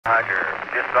Roger.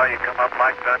 Just saw you come up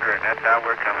like thunder, and that's how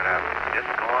we're coming up. Just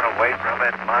going away from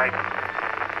it like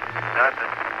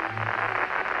nothing.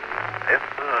 This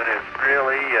moon is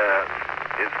really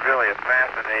a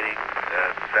fascinating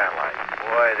satellite.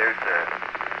 Boy, there's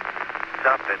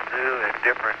something new and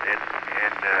different, and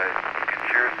you can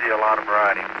sure see a lot of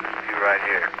variety from this view right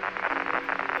here.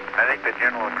 I think the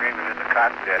general agreement in the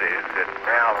cockpit is that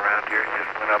morale around here just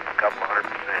went up a couple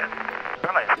 100%.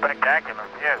 Really spectacular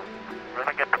view.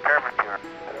 Really get the curvature.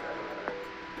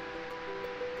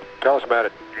 Tell us about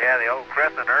it. Yeah, the old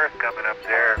crescent Earth coming up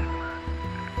there.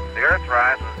 The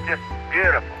Earthrise was just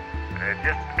beautiful. It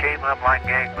just came up like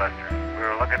gangbusters. We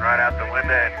were looking right out the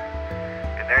window,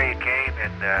 and there you came.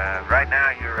 And right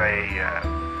now you're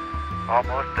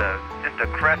just a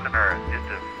crescent Earth, just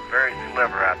a very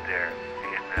sliver out there.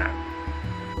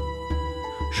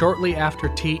 Shortly after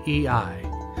TEI,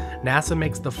 NASA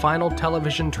makes the final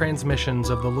television transmissions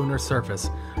of the lunar surface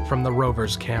from the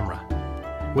rover's camera,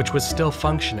 which was still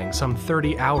functioning some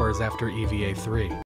 30 hours after EVA-3.